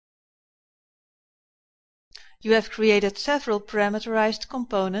You have created several parameterized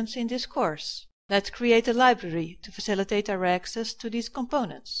components in this course. Let's create a library to facilitate our access to these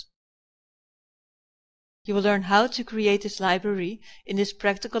components. You will learn how to create this library in this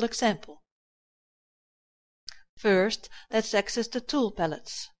practical example. First, let's access the tool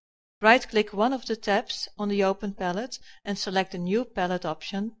palettes. Right-click one of the tabs on the Open palette and select the New Palette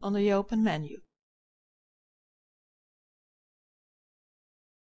option on the Open menu.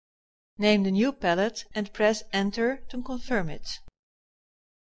 Name the new palette and press Enter to confirm it.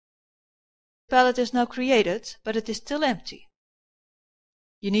 The palette is now created, but it is still empty.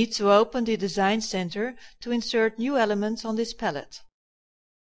 You need to open the Design Center to insert new elements on this palette.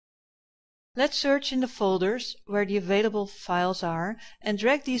 Let's search in the folders where the available files are and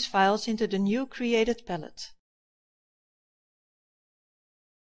drag these files into the new created palette.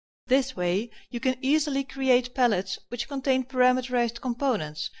 This way, you can easily create palettes which contain parameterized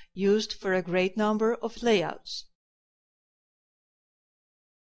components used for a great number of layouts.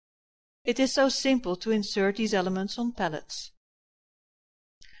 It is so simple to insert these elements on palettes.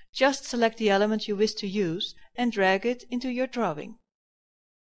 Just select the element you wish to use and drag it into your drawing.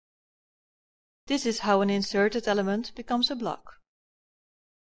 This is how an inserted element becomes a block.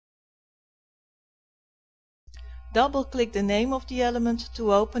 Double-click the name of the element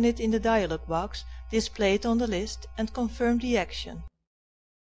to open it in the dialog box displayed on the list and confirm the action.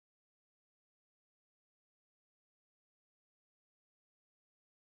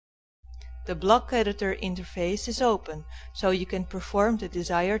 The block editor interface is open, so you can perform the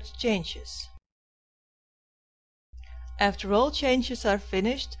desired changes. After all changes are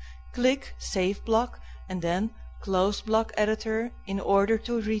finished, click Save Block and then Close Block Editor in order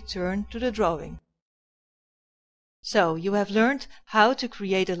to return to the drawing. So, you have learned how to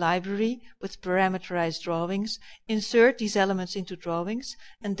create a library with parameterized drawings, insert these elements into drawings,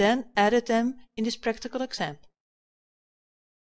 and then edit them in this practical example.